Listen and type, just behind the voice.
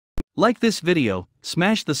Like this video,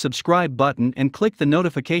 smash the subscribe button and click the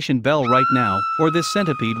notification bell right now, or this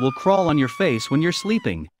centipede will crawl on your face when you're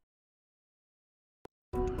sleeping.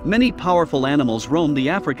 Many powerful animals roam the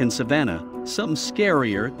African savannah, some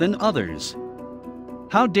scarier than others.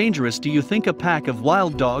 How dangerous do you think a pack of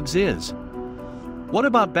wild dogs is? What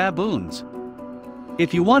about baboons?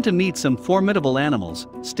 If you want to meet some formidable animals,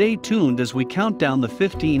 stay tuned as we count down the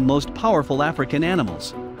 15 most powerful African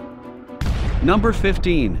animals. Number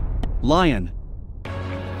 15. Lion.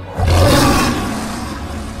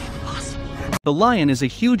 The lion is a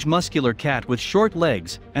huge muscular cat with short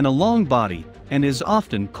legs and a long body, and is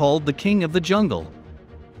often called the king of the jungle.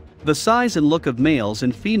 The size and look of males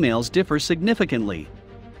and females differ significantly.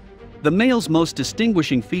 The male's most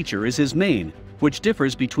distinguishing feature is his mane, which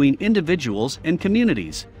differs between individuals and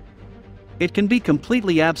communities. It can be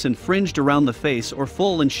completely absent, fringed around the face, or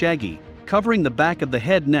full and shaggy, covering the back of the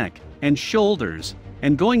head, neck, and shoulders,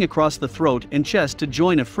 and going across the throat and chest to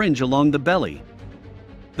join a fringe along the belly.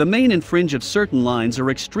 The mane and fringe of certain lions are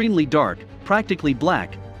extremely dark, practically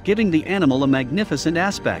black, giving the animal a magnificent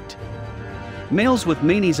aspect. Males with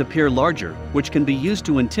manes appear larger, which can be used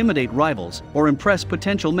to intimidate rivals or impress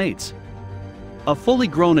potential mates. A fully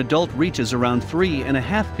grown adult reaches around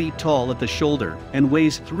 3.5 feet tall at the shoulder and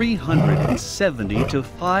weighs 370 to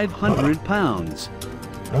 500 pounds.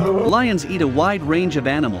 Lions eat a wide range of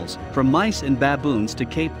animals, from mice and baboons to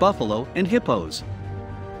Cape buffalo and hippos.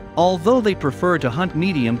 Although they prefer to hunt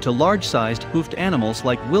medium to large-sized hoofed animals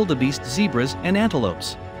like wildebeest, zebras, and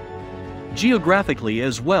antelopes. Geographically,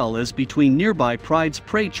 as well as between nearby prides,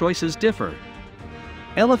 prey choices differ.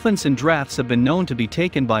 Elephants and giraffes have been known to be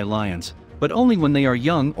taken by lions, but only when they are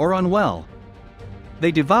young or unwell.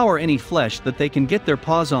 They devour any flesh that they can get their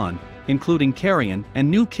paws on, including carrion and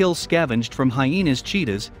new kills scavenged from hyenas,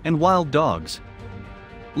 cheetahs, and wild dogs.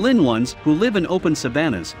 Ones, who live in open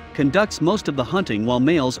savannas, conducts most of the hunting, while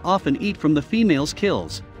males often eat from the females'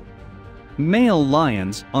 kills. Male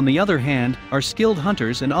lions, on the other hand, are skilled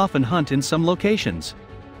hunters and often hunt in some locations.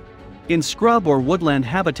 In scrub or woodland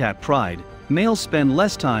habitat pride, males spend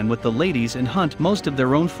less time with the ladies and hunt most of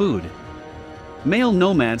their own food. Male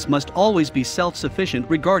nomads must always be self-sufficient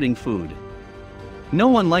regarding food. No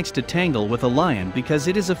one likes to tangle with a lion because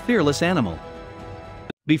it is a fearless animal.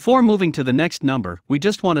 Before moving to the next number, we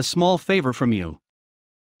just want a small favor from you.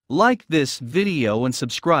 Like this video and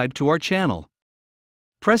subscribe to our channel.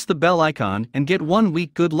 Press the bell icon and get 1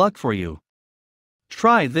 week good luck for you.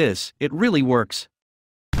 Try this, it really works.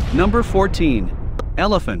 Number 14.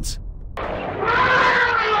 Elephants.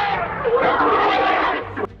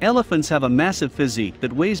 Elephants have a massive physique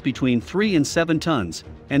that weighs between 3 and 7 tons,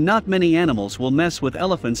 and not many animals will mess with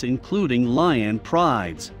elephants, including lion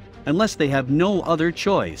prides, unless they have no other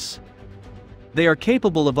choice. They are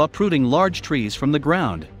capable of uprooting large trees from the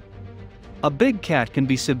ground. A big cat can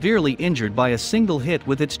be severely injured by a single hit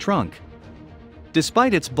with its trunk.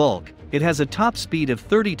 Despite its bulk, it has a top speed of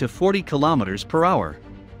 30 to 40 kilometers per hour.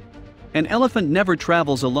 An elephant never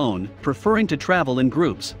travels alone, preferring to travel in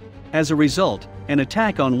groups. As a result, an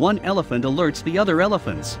attack on one elephant alerts the other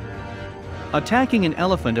elephants. Attacking an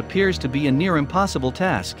elephant appears to be a near impossible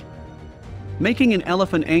task. Making an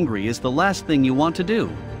elephant angry is the last thing you want to do.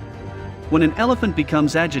 When an elephant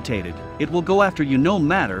becomes agitated, it will go after you no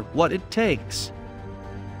matter what it takes.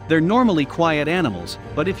 They're normally quiet animals,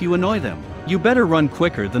 but if you annoy them, you better run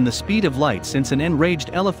quicker than the speed of light, since an enraged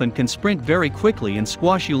elephant can sprint very quickly and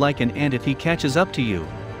squash you like an ant if he catches up to you.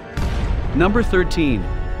 Number 13.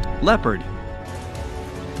 Leopard.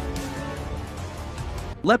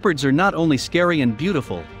 Leopards are not only scary and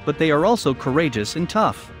beautiful, but they are also courageous and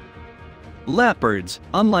tough. Leopards,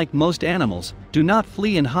 unlike most animals, do not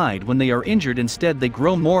flee and hide when they are injured. Instead, they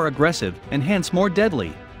grow more aggressive and hence more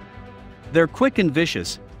deadly. They're quick and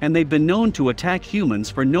vicious, and they've been known to attack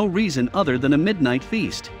humans for no reason other than a midnight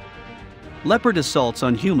feast. Leopard assaults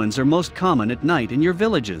on humans are most common at night in your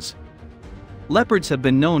villages. Leopards have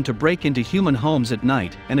been known to break into human homes at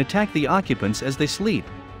night and attack the occupants as they sleep.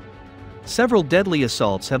 Several deadly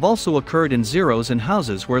assaults have also occurred in xeros and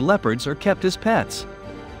houses where leopards are kept as pets.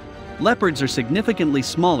 Leopards are significantly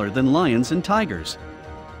smaller than lions and tigers.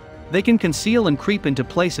 They can conceal and creep into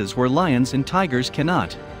places where lions and tigers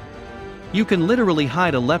cannot. You can literally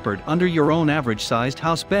hide a leopard under your own average-sized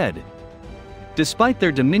house bed. Despite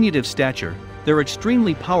their diminutive stature, they're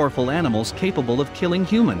extremely powerful animals capable of killing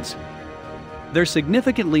humans. They're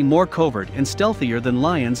significantly more covert and stealthier than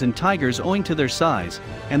lions and tigers owing to their size,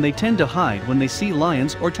 and they tend to hide when they see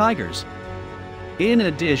lions or tigers. In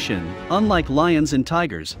addition, unlike lions and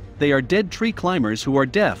tigers, they are dead tree climbers who are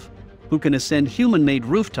deaf, who can ascend human-made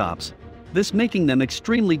rooftops, this making them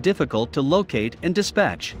extremely difficult to locate and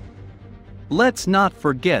dispatch. Let's not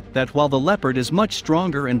forget that while the leopard is much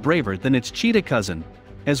stronger and braver than its cheetah cousin,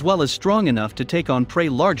 as well as strong enough to take on prey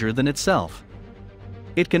larger than itself,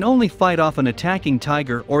 it can only fight off an attacking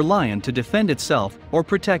tiger or lion to defend itself or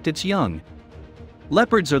protect its young.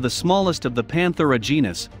 Leopards are the smallest of the Panthera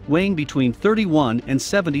genus, weighing between 31 and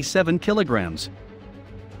 77 kilograms.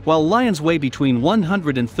 While lions weigh between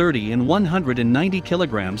 130 and 190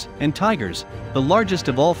 kilograms, and tigers, the largest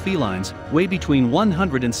of all felines, weigh between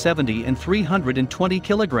 170 and 320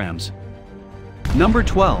 kilograms. Number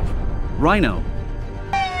 12. Rhino.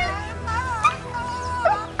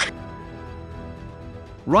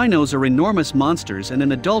 Rhinos are enormous monsters, and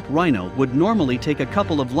an adult rhino would normally take a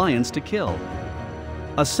couple of lions to kill.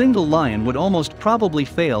 A single lion would almost probably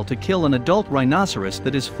fail to kill an adult rhinoceros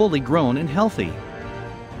that is fully grown and healthy.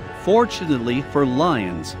 Fortunately for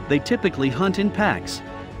lions, they typically hunt in packs.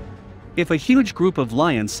 If a huge group of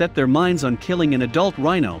lions set their minds on killing an adult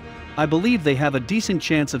rhino, I believe they have a decent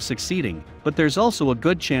chance of succeeding, but there's also a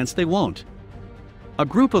good chance they won't. A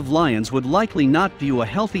group of lions would likely not view a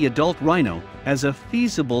healthy adult rhino as a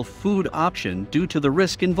feasible food option due to the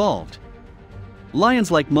risk involved.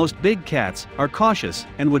 Lions, like most big cats, are cautious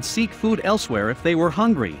and would seek food elsewhere if they were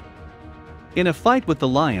hungry. In a fight with the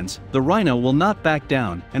lions, the rhino will not back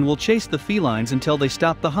down and will chase the felines until they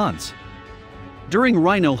stop the hunts. During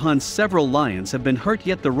rhino hunts, several lions have been hurt,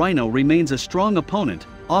 yet the rhino remains a strong opponent,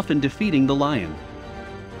 often defeating the lion.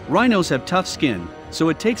 Rhinos have tough skin, so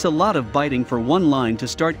it takes a lot of biting for one lion to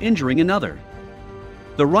start injuring another.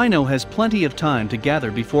 The rhino has plenty of time to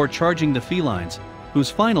gather before charging the felines,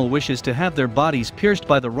 whose final wish is to have their bodies pierced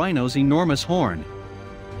by the rhino's enormous horn.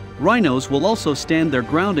 Rhinos will also stand their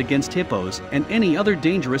ground against hippos and any other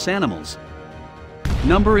dangerous animals.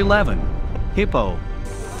 Number 11. Hippo.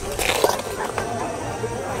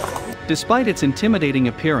 Despite its intimidating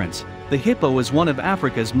appearance, the hippo is one of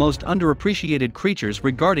Africa's most underappreciated creatures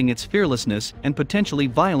regarding its fearlessness and potentially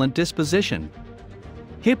violent disposition.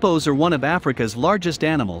 Hippos are one of Africa's largest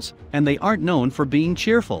animals, and they aren't known for being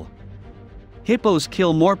cheerful. Hippos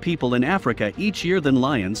kill more people in Africa each year than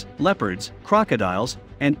lions, leopards, crocodiles,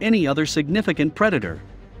 and any other significant predator.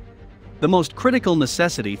 The most critical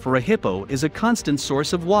necessity for a hippo is a constant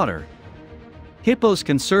source of water. Hippos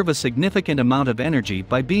conserve a significant amount of energy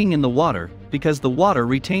by being in the water because the water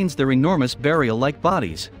retains their enormous burial-like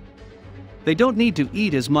bodies. They don't need to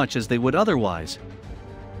eat as much as they would otherwise.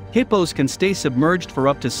 Hippos can stay submerged for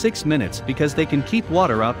up to 6 minutes because they can keep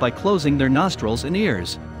water out by closing their nostrils and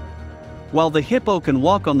ears. While the hippo can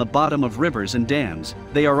walk on the bottom of rivers and dams,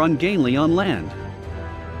 they are ungainly on land.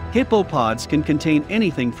 Hippopods can contain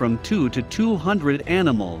anything from 2 to 200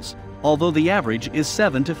 animals, although the average is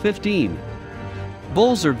 7 to 15.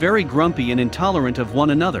 Bulls are very grumpy and intolerant of one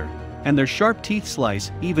another, and their sharp teeth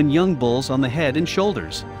slice even young bulls on the head and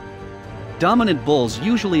shoulders. Dominant bulls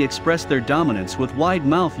usually express their dominance with wide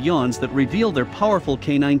mouth yawns that reveal their powerful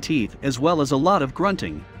canine teeth, as well as a lot of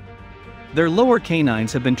grunting. Their lower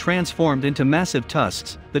canines have been transformed into massive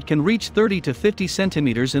tusks that can reach 30 to 50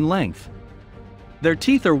 centimeters in length. Their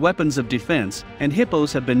teeth are weapons of defense, and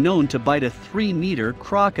hippos have been known to bite a 3-meter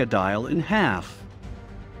crocodile in half.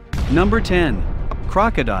 Number 10.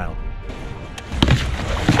 Crocodile.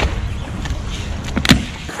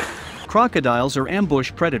 Crocodiles are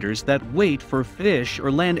ambush predators that wait for fish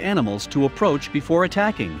or land animals to approach before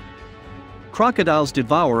attacking. Crocodiles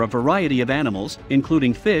devour a variety of animals,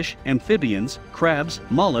 including fish, amphibians, crabs,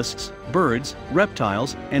 mollusks, birds,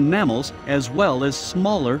 reptiles, and mammals, as well as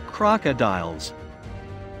smaller crocodiles.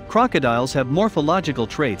 Crocodiles have morphological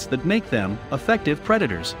traits that make them effective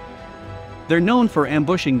predators. They're known for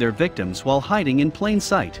ambushing their victims while hiding in plain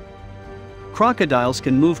sight. Crocodiles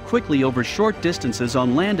can move quickly over short distances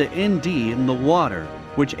on land and in the water,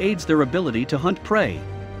 which aids their ability to hunt prey.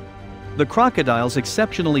 The crocodile's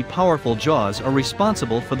exceptionally powerful jaws are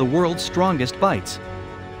responsible for the world's strongest bites.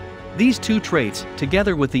 These two traits,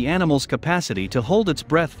 together with the animal's capacity to hold its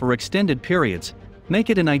breath for extended periods, make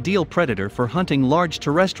it an ideal predator for hunting large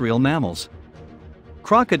terrestrial mammals.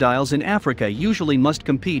 Crocodiles in Africa usually must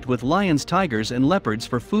compete with lions, tigers, and leopards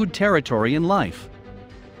for food, territory, and life.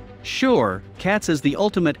 Sure, cats as the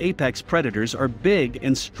ultimate apex predators are big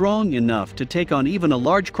and strong enough to take on even a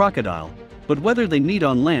large crocodile, but whether they meet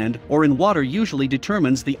on land or in water usually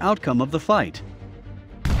determines the outcome of the fight.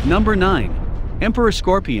 Number 9. Emperor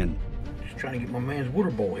Scorpion. Just trying to get my man's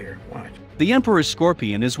water bowl here. Watch. The emperor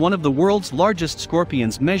scorpion is one of the world's largest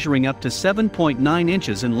scorpions, measuring up to 7.9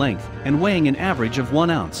 inches in length and weighing an average of 1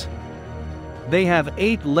 ounce. They have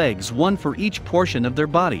 8 legs, one for each portion of their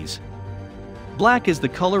bodies. Black is the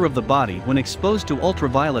color of the body when exposed to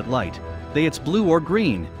ultraviolet light, it's blue or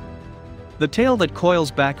green. The tail that coils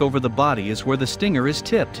back over the body is where the stinger is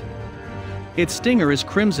tipped. Its stinger is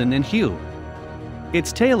crimson in hue.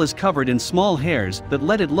 Its tail is covered in small hairs that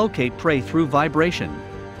let it locate prey through vibration.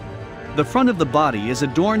 The front of the body is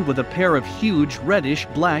adorned with a pair of huge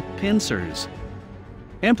reddish-black pincers.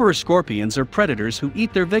 Emperor scorpions are predators who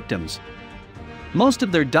eat their victims. Most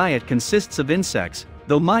of their diet consists of insects,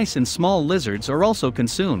 though mice and small lizards are also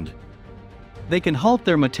consumed. They can halt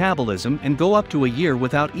their metabolism and go up to a year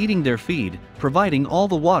without eating their feed, providing all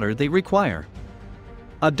the water they require.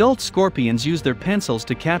 Adult scorpions use their pencils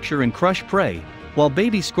to capture and crush prey, while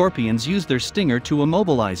baby scorpions use their stinger to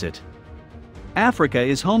immobilize it. Africa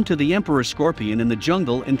is home to the emperor scorpion in the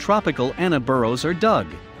jungle, and tropical Anna burrows are dug.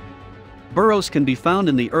 Burrows can be found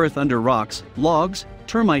in the earth under rocks, logs,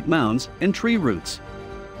 termite mounds, and tree roots.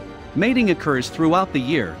 Mating occurs throughout the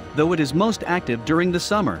year, though it is most active during the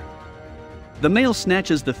summer. The male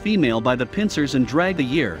snatches the female by the pincers and drag the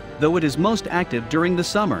year, though it is most active during the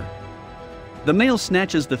summer. The male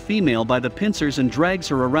snatches the female by the pincers and drags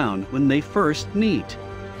her around when they first meet.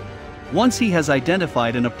 Once he has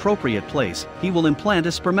identified an appropriate place, he will implant a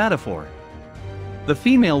spermatophore. The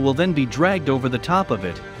female will then be dragged over the top of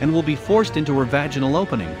it and will be forced into her vaginal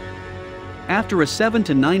opening. After a 7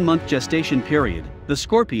 to 9 month gestation period, the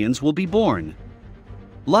scorpions will be born.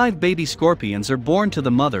 Live baby scorpions are born to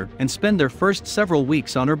the mother and spend their first several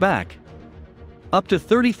weeks on her back. Up to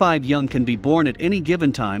 35 young can be born at any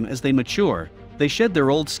given time. As they mature, they shed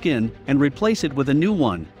their old skin and replace it with a new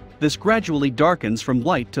one. This gradually darkens from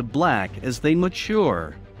white to black as they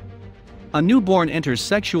mature. A newborn enters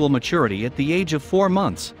sexual maturity at the age of 4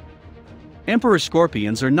 months. Emperor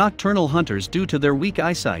scorpions are nocturnal hunters due to their weak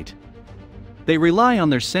eyesight. They rely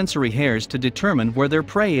on their sensory hairs to determine where their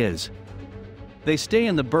prey is. They stay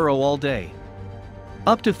in the burrow all day.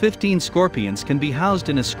 Up to 15 scorpions can be housed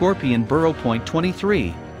in a scorpion burrow. Point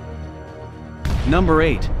 23. Number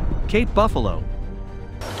 8. Cape buffalo.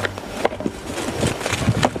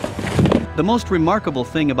 The most remarkable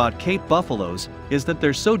thing about Cape buffaloes is that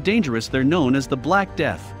they're so dangerous they're known as the Black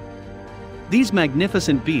Death. These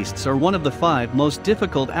magnificent beasts are one of the 5 most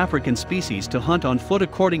difficult African species to hunt on foot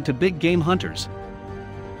according to big game hunters.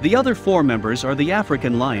 The other 4 members are the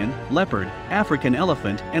African lion, leopard, African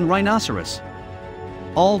elephant, and rhinoceros.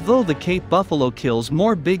 Although the Cape buffalo kills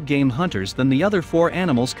more big game hunters than the other 4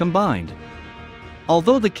 animals combined.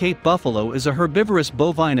 Although the Cape buffalo is a herbivorous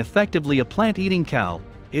bovine, effectively a plant-eating cow,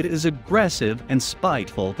 it is aggressive and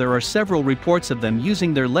spiteful. There are several reports of them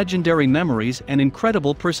using their legendary memories and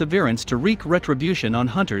incredible perseverance to wreak retribution on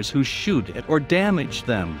hunters who shoot at or damage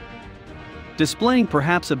them. Displaying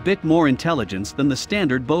perhaps a bit more intelligence than the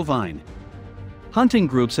standard bovine. Hunting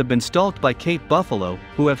groups have been stalked by Cape buffalo,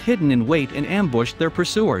 who have hidden in wait and ambushed their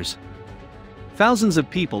pursuers. Thousands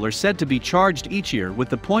of people are said to be charged each year with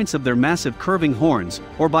the points of their massive curving horns,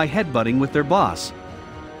 or by headbutting with their boss.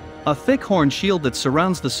 A thick horn shield that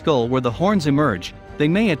surrounds the skull where the horns emerge. They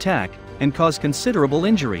may attack and cause considerable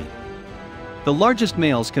injury. The largest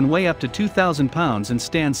males can weigh up to 2,000 pounds and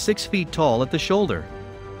stand 6 feet tall at the shoulder.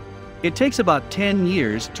 It takes about 10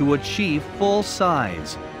 years to achieve full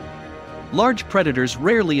size. Large predators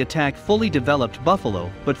rarely attack fully developed buffalo,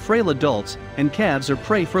 but frail adults and calves are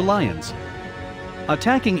prey for lions.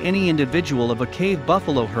 Attacking any individual of a cave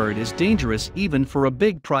buffalo herd is dangerous even for a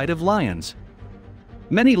big pride of lions.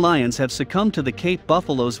 Many lions have succumbed to the Cape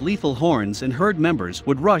buffalo's lethal horns, and herd members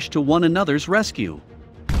would rush to one another's rescue.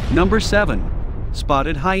 Number 7.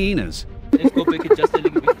 Spotted hyenas. Let's go pick it just a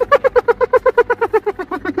little bit.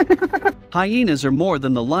 Hyenas are more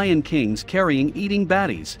than the lion kings carrying eating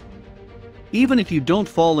baddies. Even if you don't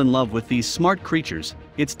fall in love with these smart creatures,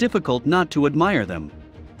 it's difficult not to admire them.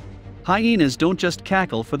 Hyenas don't just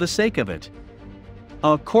cackle for the sake of it.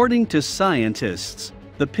 According to scientists,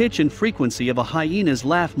 the pitch and frequency of a hyena's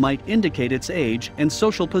laugh might indicate its age and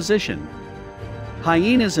social position.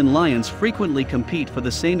 Hyenas and lions frequently compete for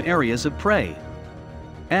the same areas of prey.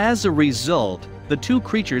 As a result, the 2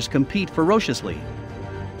 creatures compete ferociously.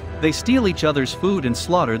 They steal each other's food and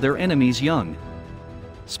slaughter their enemies' young.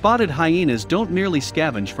 Spotted hyenas don't merely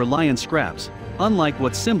scavenge for lion scraps, unlike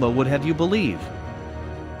what Simba would have you believe.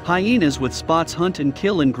 Hyenas with spots hunt and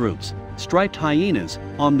kill in groups. Striped hyenas,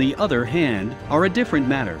 on the other hand, are a different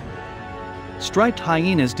matter. Striped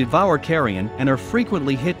hyenas devour carrion and are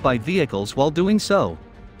frequently hit by vehicles while doing so.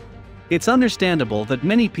 It's understandable that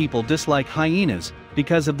many people dislike hyenas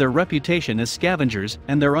because of their reputation as scavengers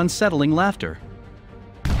and their unsettling laughter.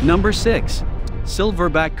 Number 6.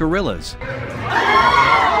 Silverback gorillas.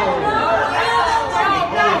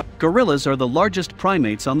 Gorillas are the largest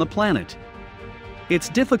primates on the planet. It's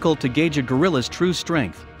difficult to gauge a gorilla's true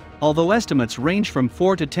strength. although estimates range from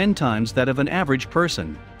 4 to 10 times that of an average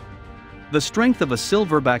person. The strength of a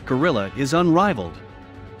silverback gorilla is unrivaled.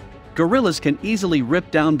 Gorillas can easily rip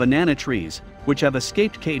down banana trees, which have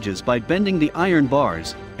escaped cages, by bending the iron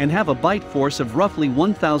bars, and have a bite force of roughly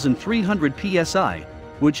 1,300 psi,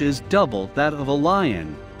 which is double that of a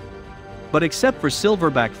lion. But except for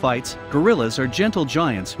silverback fights, gorillas are gentle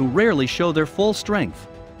giants who rarely show their full strength.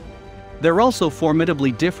 They're also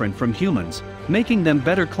formidably different from humans, making them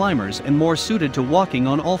better climbers and more suited to walking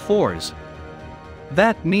on all fours.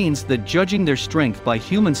 That means that judging their strength by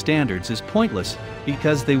human standards is pointless,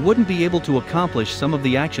 because they wouldn't be able to accomplish some of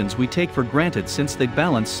the actions we take for granted since they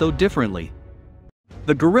balance so differently.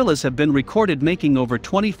 The gorillas have been recorded making over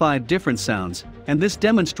 25 different sounds, and this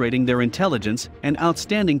demonstrating their intelligence and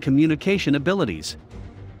outstanding communication abilities.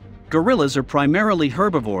 Gorillas are primarily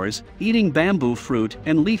herbivores, eating bamboo fruit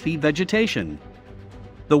and leafy vegetation.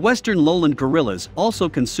 The western lowland gorillas also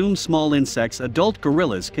consume small insects. Adult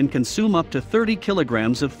gorillas can consume up to 30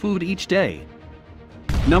 kilograms of food each day.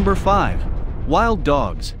 Number 5. Wild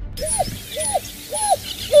dogs.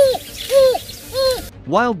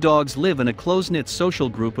 Wild dogs live in a close-knit social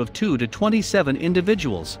group of 2 to 27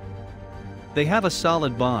 individuals. They have a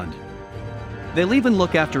solid bond. They'll even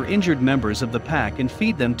look after injured members of the pack and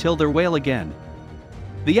feed them till they're well again.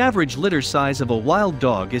 The average litter size of a wild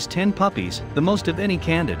dog is 10 puppies, the most of any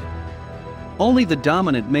candid. Only the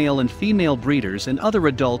dominant male and female breeders and other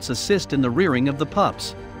adults assist in the rearing of the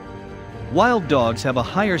pups. Wild dogs have a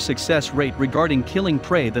higher success rate regarding killing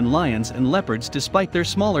prey than lions and leopards despite their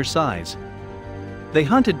smaller size. They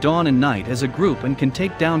hunt at dawn and night as a group and can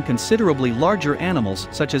take down considerably larger animals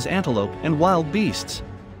such as antelope and wild beasts.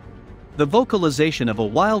 The vocalization of a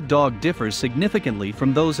wild dog differs significantly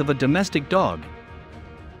from those of a domestic dog.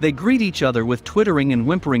 They greet each other with twittering and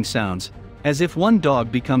whimpering sounds, as if one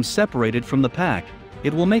dog becomes separated from the pack,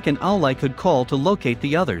 it will make an owl-like call to locate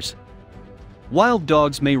the others. Wild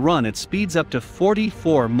dogs may run at speeds up to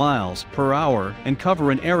 44 miles per hour and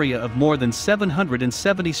cover an area of more than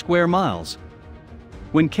 770 square miles.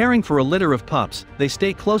 When caring for a litter of pups, they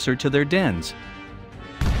stay closer to their dens.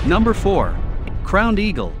 Number 4. Crowned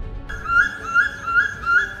eagle.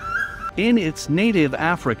 In its native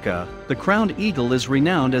Africa, the crowned eagle is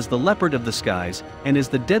renowned as the leopard of the skies and is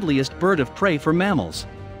the deadliest bird of prey for mammals.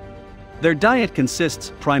 Their diet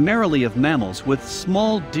consists primarily of mammals with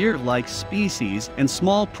small deer-like species and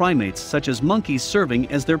small primates such as monkeys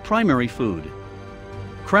serving as their primary food.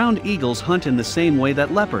 Crowned eagles hunt in the same way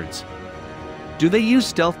that leopards. Do they use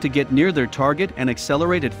stealth to get near their target and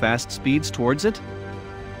accelerate at fast speeds towards it?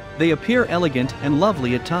 They appear elegant and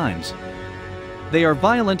lovely at times. They are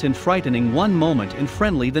violent and frightening one moment and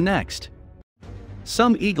friendly the next.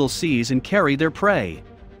 Some eagles seize and carry their prey.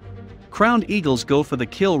 Crowned eagles go for the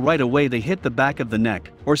kill right away. They hit the back of the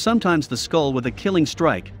neck, or sometimes the skull with a killing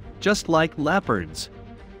strike, just like leopards.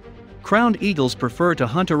 Crowned eagles prefer to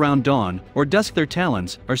hunt around dawn or dusk. Their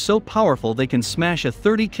talons are so powerful they can smash a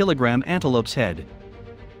 30-kilogram antelope's head.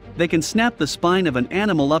 They can snap the spine of an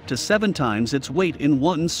animal up to 7 times its weight in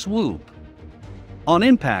one swoop. On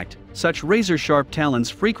impact, such razor-sharp talons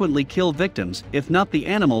frequently kill victims. If not, the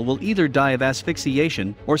animal will either die of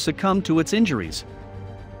asphyxiation or succumb to its injuries.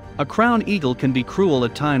 A crowned eagle can be cruel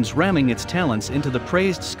at times, ramming its talons into the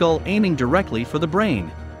prey's skull, aiming directly for the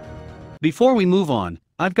brain. Before we move on,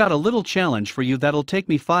 I've got a little challenge for you that'll take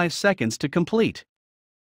me 5 seconds to complete.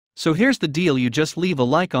 So here's the deal: you just leave a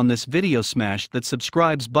like on this video, smash that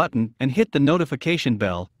subscribes button and hit the notification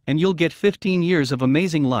bell, and you'll get 15 years of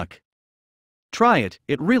amazing luck. Try it,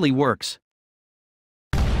 it really works.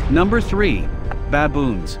 Number 3.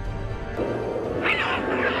 Baboons.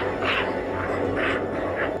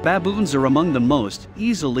 Baboons are among the most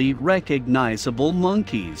easily recognizable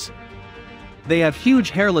monkeys. They have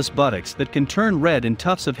huge hairless buttocks that can turn red and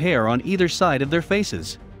tufts of hair on either side of their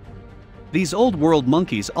faces. These old-world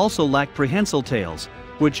monkeys also lack prehensile tails,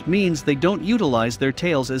 which means they don't utilize their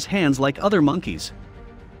tails as hands like other monkeys.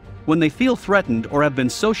 When they feel threatened or have been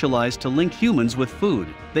socialized to link humans with food,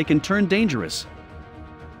 they can turn dangerous.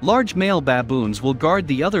 Large male baboons will guard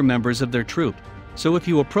the other members of their troop, so if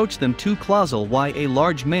you approach them too close, a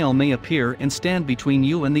large male may appear and stand between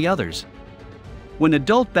you and the others. When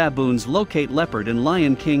adult baboons locate leopard and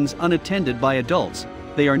lion kings unattended by adults,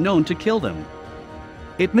 they are known to kill them.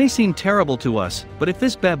 It may seem terrible to us, but if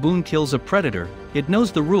this baboon kills a predator, it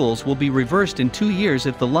knows the rules will be reversed in 2 years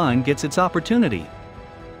if the lion gets its opportunity.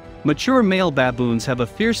 Mature male baboons have a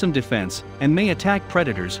fearsome defense and may attack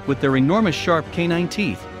predators with their enormous sharp canine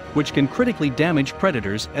teeth, which can critically damage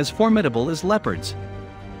predators as formidable as leopards.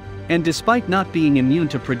 And despite not being immune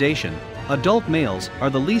to predation, adult males are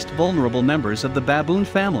the least vulnerable members of the baboon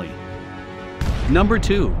family. Number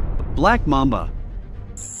 2. Black mamba.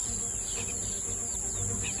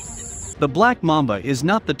 The black mamba is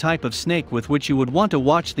not the type of snake with which you would want to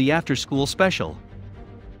watch the after-school special.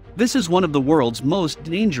 This is one of the world's most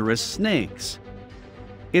dangerous snakes.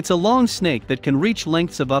 It's a long snake that can reach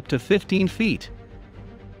lengths of up to 15 feet.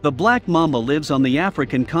 The black mamba lives on the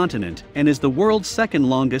African continent and is the world's second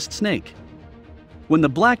longest snake. When the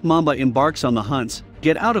black mamba embarks on the hunts,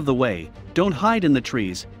 get out of the way, don't hide in the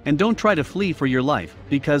trees, and don't try to flee for your life,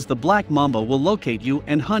 because the black mamba will locate you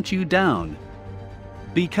and hunt you down.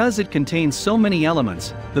 Because it contains so many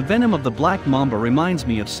elements, the venom of the black mamba reminds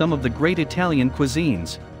me of some of the great Italian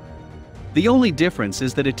cuisines. The only difference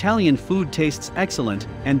is that Italian food tastes excellent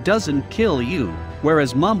and doesn't kill you,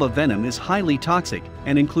 whereas mamba venom is highly toxic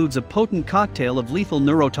and includes a potent cocktail of lethal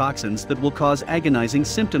neurotoxins that will cause agonizing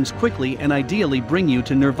symptoms quickly and ideally bring you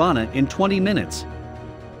to nirvana in 20 minutes.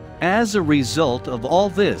 As a result of all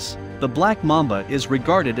this, the black mamba is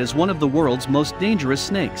regarded as one of the world's most dangerous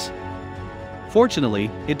snakes. Fortunately,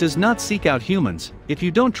 it does not seek out humans. If you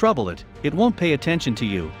don't trouble it, it won't pay attention to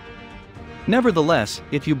you. Nevertheless,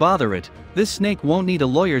 if you bother it, this snake won't need a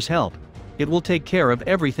lawyer's help. It will take care of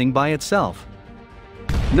everything by itself.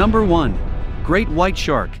 Number 1. Great white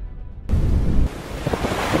shark.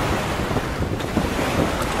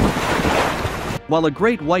 While a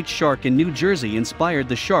great white shark in New Jersey inspired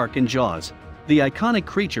the shark in Jaws, the iconic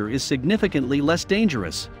creature is significantly less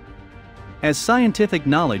dangerous. As scientific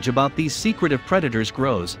knowledge about these secretive predators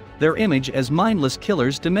grows, their image as mindless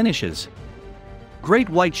killers diminishes. Great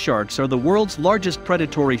white sharks are the world's largest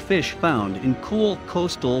predatory fish found in cool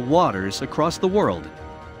coastal waters across the world.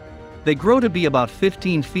 They grow to be about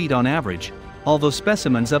 15 feet on average, although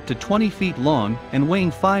specimens up to 20 feet long and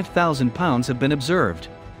weighing 5,000 pounds have been observed.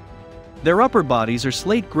 Their upper bodies are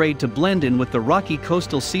slate gray to blend in with the rocky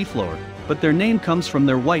coastal seafloor, but their name comes from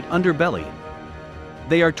their white underbelly.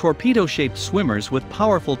 They are torpedo-shaped swimmers with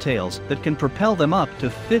powerful tails that can propel them up to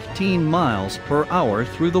 15 miles per hour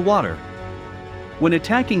through the water. When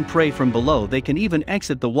attacking prey from below, they can even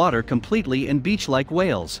exit the water completely and beach like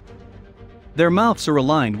whales. Their mouths are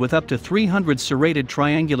aligned with up to 300 serrated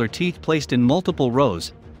triangular teeth placed in multiple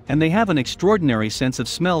rows, and they have an extraordinary sense of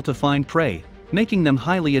smell to find prey, making them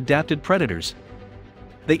highly adapted predators.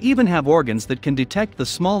 They even have organs that can detect the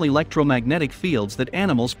small electromagnetic fields that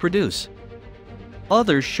animals produce.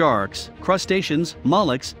 Other sharks, crustaceans,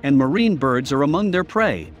 mollusks, and marine birds are among their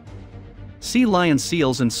prey. Sea lion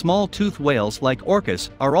seals and small-toothed whales like orcas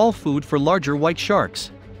are all food for larger white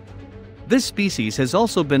sharks. This species has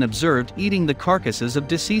also been observed eating the carcasses of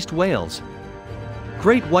deceased whales.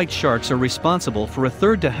 Great white sharks are responsible for a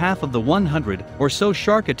third to half of the 100 or so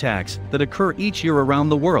shark attacks that occur each year around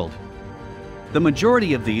the world. The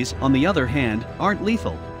majority of these, on the other hand, aren't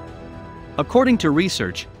lethal. According to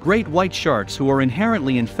research, great white sharks who are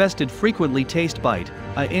inherently infested frequently taste bite,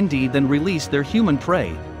 indeed then release their human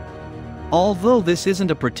prey. Although this isn't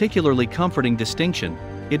a particularly comforting distinction,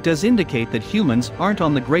 it does indicate that humans aren't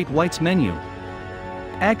on the great white's menu.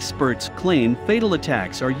 Experts claim fatal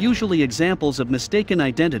attacks are usually examples of mistaken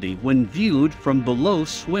identity when viewed from below.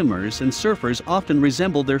 Swimmers and surfers often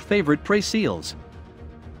resemble their favorite prey seals.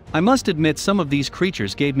 I must admit some of these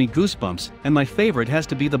creatures gave me goosebumps, and my favorite has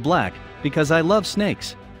to be the black, because I love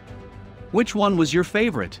snakes. Which one was your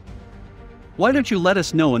favorite? Why don't you let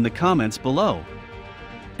us know in the comments below?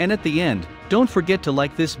 And at the end, don't forget to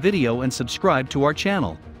like this video and subscribe to our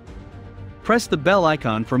channel. Press the bell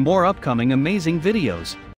icon for more upcoming amazing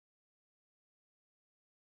videos.